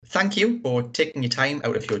Thank you for taking your time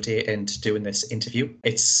out of your day and doing this interview.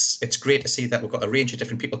 It's great to see that we've got a range of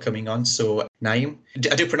different people coming on. So Naeem,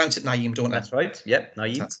 I do pronounce it Naeem, don't I? That's right. Yep,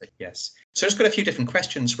 Naeem. Fantastic, yes. So I've just got a few different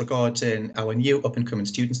questions regarding our new up-and-coming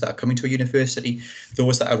students that are coming to a university,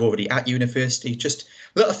 those that are already at university, just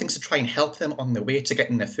little things to try and help them on their way to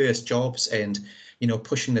getting their first jobs and, you know,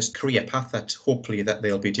 pushing this career path that hopefully that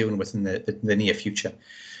they'll be doing within the near future.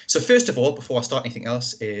 So first of all, before I start anything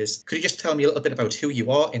else, could you just tell me a little bit about who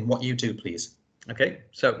you are and what you do, please? Okay,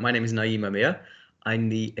 so my name is Naeem Amir. I'm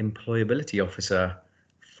the Employability Officer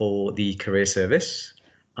for the Career Service.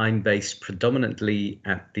 I'm based predominantly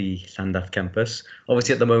at the Llandaff campus.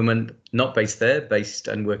 Obviously, at the moment, not based there, based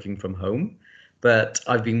and working from home. But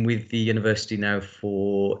I've been with the university now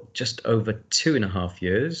for just over 2.5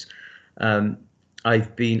 years.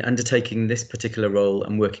 I've been undertaking this particular role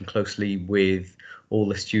and working closely with all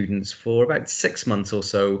the students for about 6 months or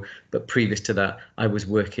so. But previous to that, I was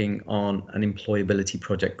working on an employability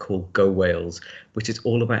project called Go Wales, which is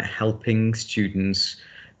all about helping students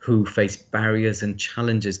who face barriers and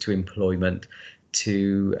challenges to employment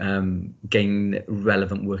to gain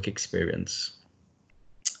relevant work experience.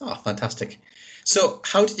 Oh, fantastic. So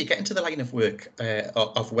how did you get into the line of work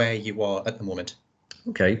of where you are at the moment?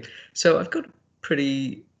 Okay, so I've got a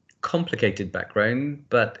pretty complicated background,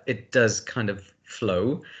 but it does kind of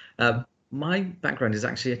flow. My background is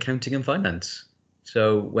actually accounting and finance.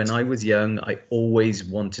 So when I was young, I always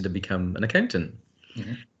wanted to become an accountant.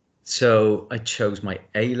 Mm-hmm. So I chose my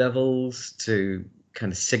A levels to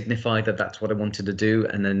kind of signify that that's what I wanted to do,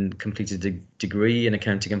 and then completed a degree in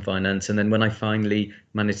accounting and finance. And then when I finally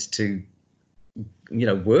managed to,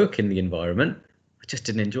 work in the environment, I just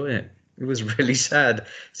didn't enjoy it. It was really sad.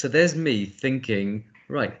 So there's me thinking,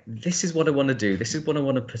 right, this is what I want to do. This is what I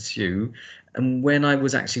want to pursue. And when I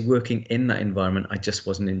was actually working in that environment, I just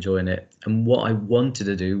wasn't enjoying it. And what I wanted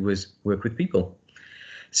to do was work with people.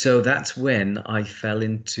 So that's when I fell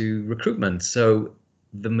into recruitment. So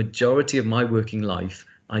the majority of my working life,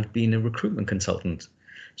 I've been a recruitment consultant.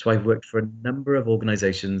 So I've worked for a number of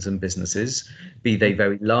organizations and businesses, be they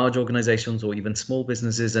very large organizations or even small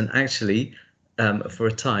businesses. And actually, for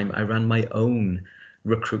a time, I ran my own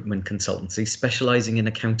recruitment consultancy, specializing in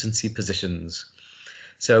accountancy positions.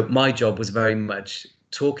 So my job was very much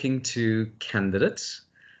talking to candidates,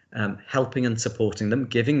 helping and supporting them,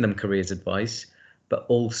 giving them careers advice, but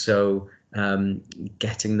also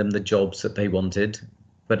getting them the jobs that they wanted,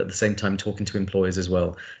 but at the same time talking to employers as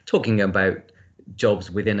well, talking about jobs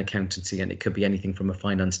within accountancy, and it could be anything from a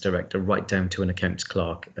finance director right down to an accounts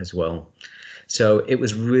clerk as well. So it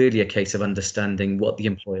was really a case of understanding what the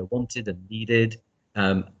employer wanted and needed,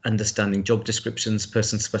 understanding job descriptions,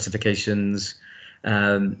 person specifications,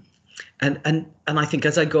 and I think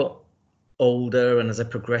as I got older and as I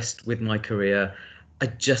progressed with my career, I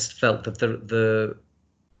just felt that the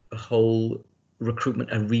whole recruitment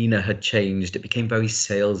arena had changed. It became very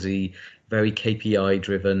salesy, very KPI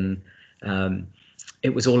driven.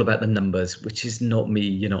 It was all about the numbers, which is not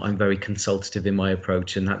me. I'm very consultative in my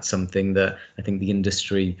approach, and that's something that I think the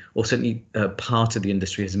industry, or certainly part of the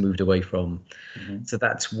industry, has moved away from. Mm-hmm. So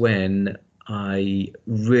that's when I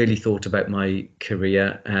really thought about my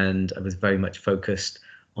career, and I was very much focused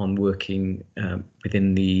on working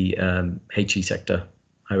within the HE sector,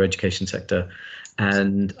 higher education sector.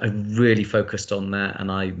 And I really focused on that,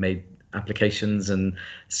 and I made applications, and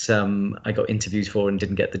some I got interviews for and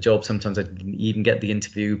didn't get the job. Sometimes I didn't even get the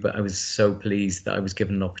interview, but I was so pleased that I was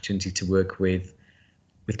given an opportunity to work with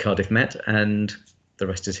Cardiff Met, and the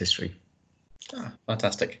rest is history. Ah,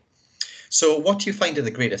 fantastic. So what do you find are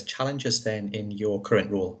the greatest challenges then in your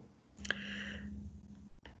current role?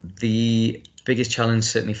 The biggest challenge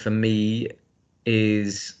certainly for me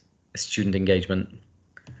is student engagement.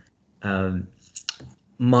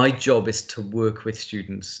 My job is to work with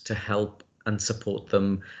students to help and support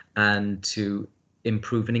them and to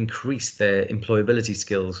improve and increase their employability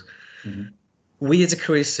skills. Mm-hmm. We as a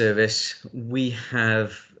career service, we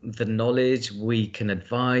have the knowledge, we can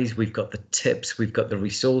advise, we've got the tips, we've got the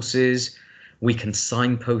resources, we can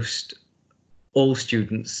signpost all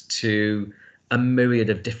students to a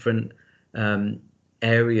myriad of different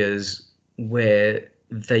areas where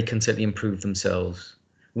they can certainly improve themselves.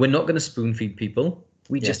 We're not going to spoon feed people.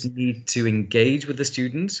 We just need to engage with the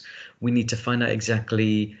students. We need to find out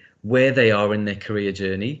exactly where they are in their career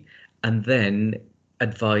journey, and then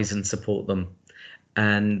advise and support them.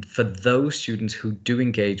 And for those students who do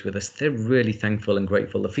engage with us, they're really thankful and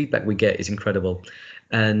grateful. The feedback we get is incredible.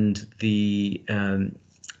 And the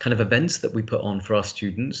kind of events that we put on for our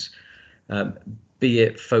students, be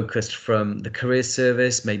it focused from the career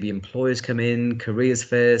service, maybe employers come in, careers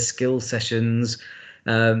fairs, skills sessions,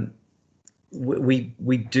 We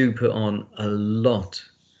do put on a lot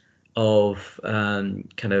of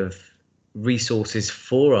kind of resources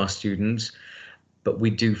for our students, but we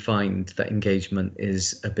do find that engagement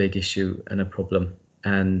is a big issue and a problem,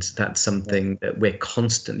 and that's something that we're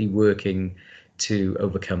constantly working to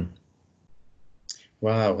overcome.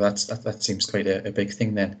 Wow, that seems quite a big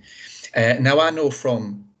thing then. Now I know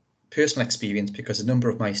from personal experience, because a number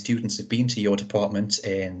of my students have been to your department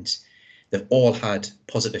and they've all had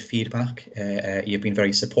positive feedback. You've been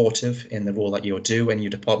very supportive in the role that you do and your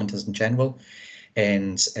department as in general.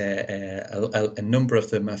 And a number of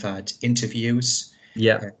them have had interviews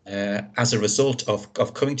as a result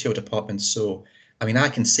of coming to your department. So, I mean, I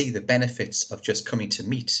can see the benefits of just coming to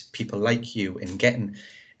meet people like you and getting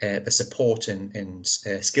the support and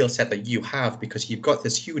skill set that you have, because you've got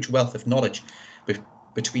this huge wealth of knowledge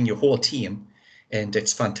between your whole team, and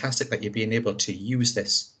it's fantastic that you're being able to use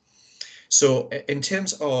this. So in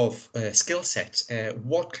terms of skill set,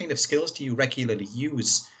 what kind of skills do you regularly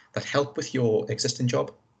use that help with your existing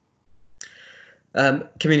job?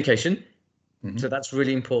 Communication. So that's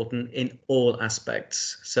really important in all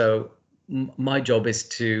aspects. So my job is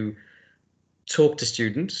to talk to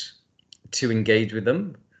students, to engage with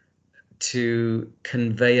them, to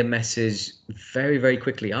convey a message very, very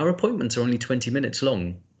quickly. Our appointments are only 20 minutes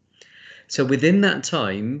long. So within that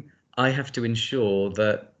time, I have to ensure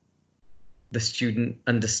that the student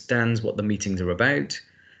understands what the meetings are about,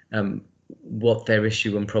 what their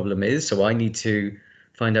issue and problem is. So I need to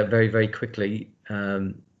find out very, very quickly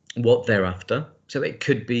what they're after. So it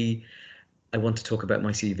could be, I want to talk about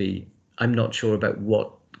my CV. I'm not sure about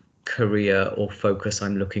what career or focus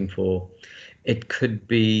I'm looking for. It could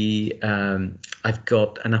be I've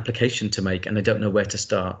got an application to make and I don't know where to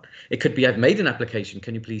start. It could be I've made an application.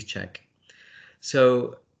 Can you please check?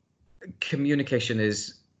 So communication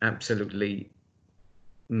is absolutely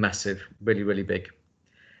massive, really, really big.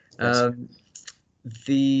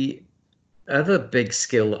 The other big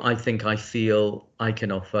skill I think I feel I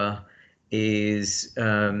can offer is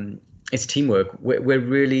it's teamwork. We're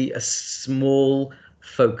really a small,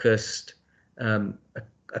 focused,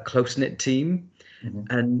 a close-knit team,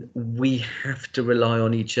 and we have to rely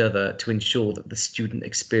on each other to ensure that the student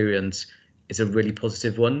experience is a really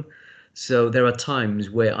positive one. So there are times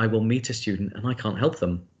where I will meet a student and I can't help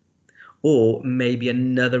them, or maybe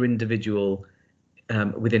another individual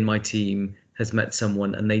within my team has met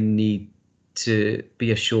someone and they need to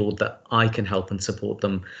be assured that I can help and support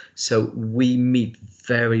them. So we meet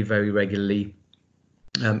very, very regularly,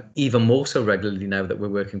 even more so regularly now that we're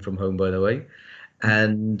working from home, by the way.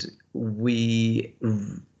 And we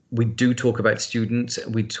do talk about students,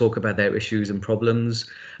 we talk about their issues and problems,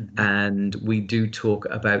 and we do talk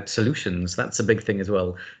about solutions. That's a big thing as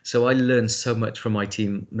well. So I learn so much from my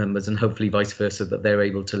team members, and hopefully vice versa, that they're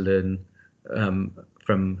able to learn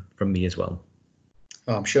from me as well.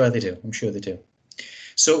 Oh, I'm sure they do. I'm sure they do.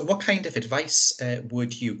 So what kind of advice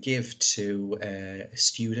would you give to a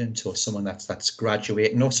student or someone that's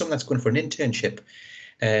graduating, or someone that's going for an internship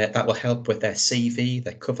that will help with their CV,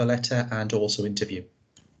 their cover letter, and also interview?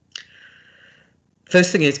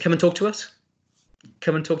 First thing is, come and talk to us.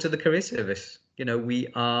 Come and talk to the career service. You know, we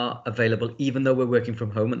are available, even though we're working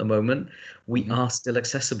from home at the moment, we are still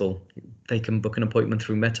accessible. They can book an appointment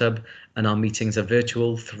through MetHub, and our meetings are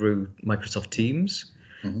virtual through Microsoft Teams.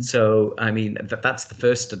 So, I mean, that's the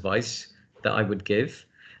first advice that I would give.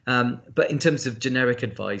 But in terms of generic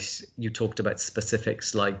advice, you talked about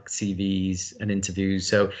specifics like CVs and interviews.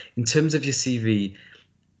 So in terms of your CV,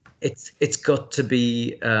 it's got to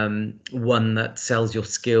be one that sells your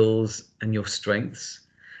skills and your strengths,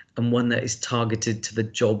 and one that is targeted to the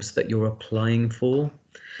jobs that you're applying for.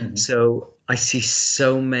 So I see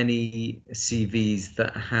so many CVs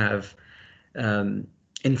that have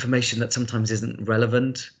information that sometimes isn't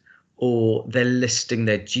relevant, or they're listing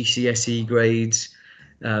their GCSE grades.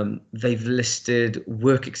 They've listed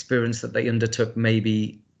work experience that they undertook,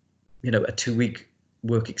 maybe, you know, a 2-week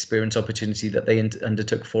work experience opportunity that they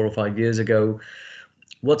undertook 4 or 5 years ago.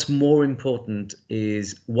 What's more important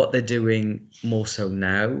is what they're doing more so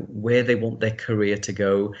now, where they want their career to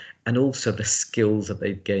go, and also the skills that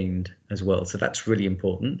they've gained as well. So that's really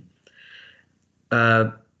important.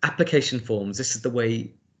 Application forms. This is the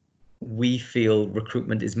way we feel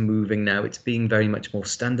recruitment is moving now. It's being very much more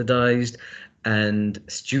standardized, and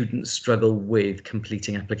students struggle with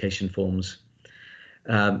completing application forms.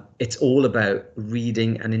 It's all about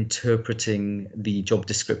reading and interpreting the job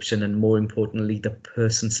description, and more importantly, the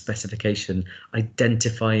person specification,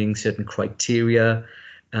 identifying certain criteria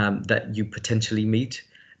that you potentially meet,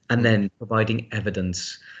 and then providing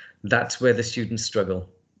evidence. That's where the students struggle.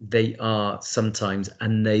 they are sometimes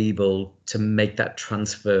unable to make that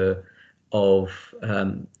transfer of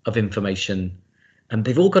information, and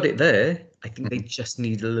they've all got it there. I think they just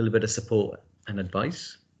need a little bit of support and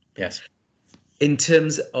advice. Yes. In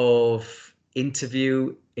terms of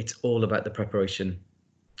interview, it's all about the preparation.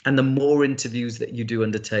 And the more interviews that you do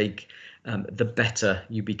undertake, the better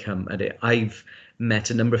you become at it. I've met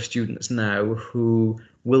a number of students now who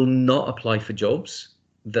will not apply for jobs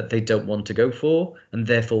that they don't want to go for, and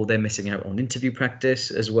therefore they're missing out on interview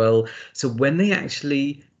practice as well. So when they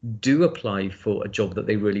actually do apply for a job that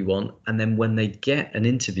they really want, and then when they get an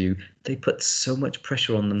interview, they put so much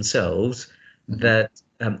pressure on themselves that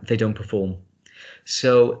they don't perform.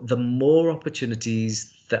 So the more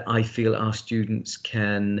opportunities that I feel our students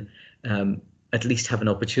can at least have an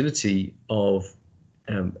opportunity of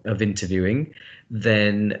interviewing,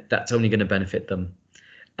 then that's only going to benefit them.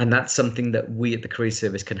 And that's something that we at the Career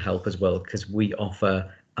Service can help as well, because we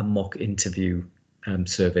offer a mock interview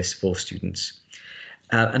service for students.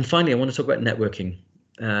 And finally, I want to talk about networking.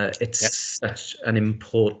 It's such an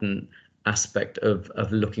important aspect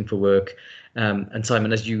of looking for work. And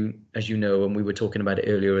Simon, as you know, and we were talking about it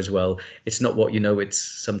earlier as well, it's not what you know, it's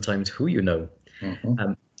sometimes who you know.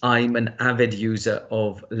 I'm an avid user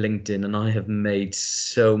of LinkedIn, and I have made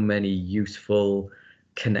so many useful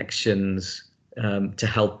connections to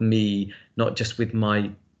help me, not just with my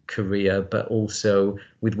career, but also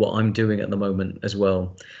with what I'm doing at the moment as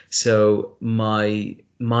well. So my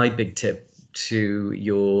big tip to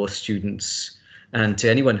your students and to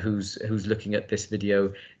anyone who's looking at this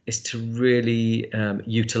video is to really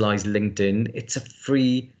utilize LinkedIn. It's a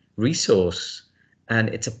free resource, and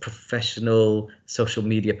it's a professional social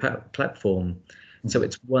media platform. So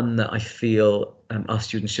it's one that I feel our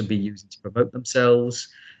students should be using to promote themselves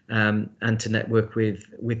and to network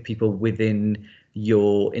with people within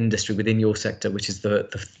your industry, within your sector, which is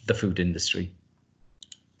the food industry.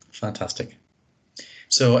 Fantastic.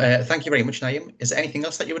 So thank you very much, Naeem. Is there anything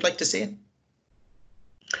else that you would like to say?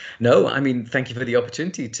 No, I mean, thank you for the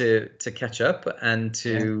opportunity to catch up and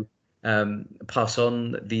to pass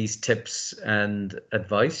on these tips and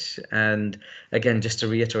advice. And again, just to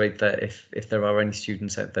reiterate that if there are any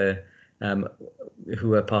students out there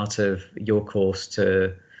who are part of your course,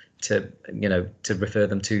 to refer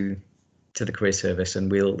them to the Career Service,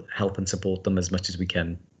 and we'll help and support them as much as we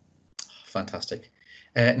can. Fantastic.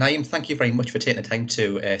 Naeem, thank you very much for taking the time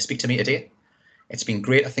to speak to me today. It's been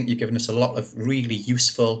great. I think you've given us a lot of really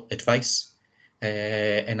useful advice.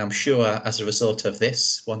 And I'm sure as a result of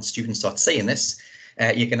this, once students start seeing this,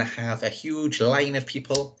 you're going to have a huge line of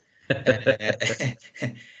people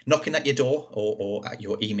knocking at your door or at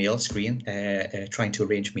your email screen, trying to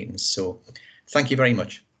arrange meetings. So thank you very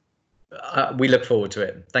much. We look forward to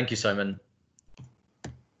it. Thank you, Simon.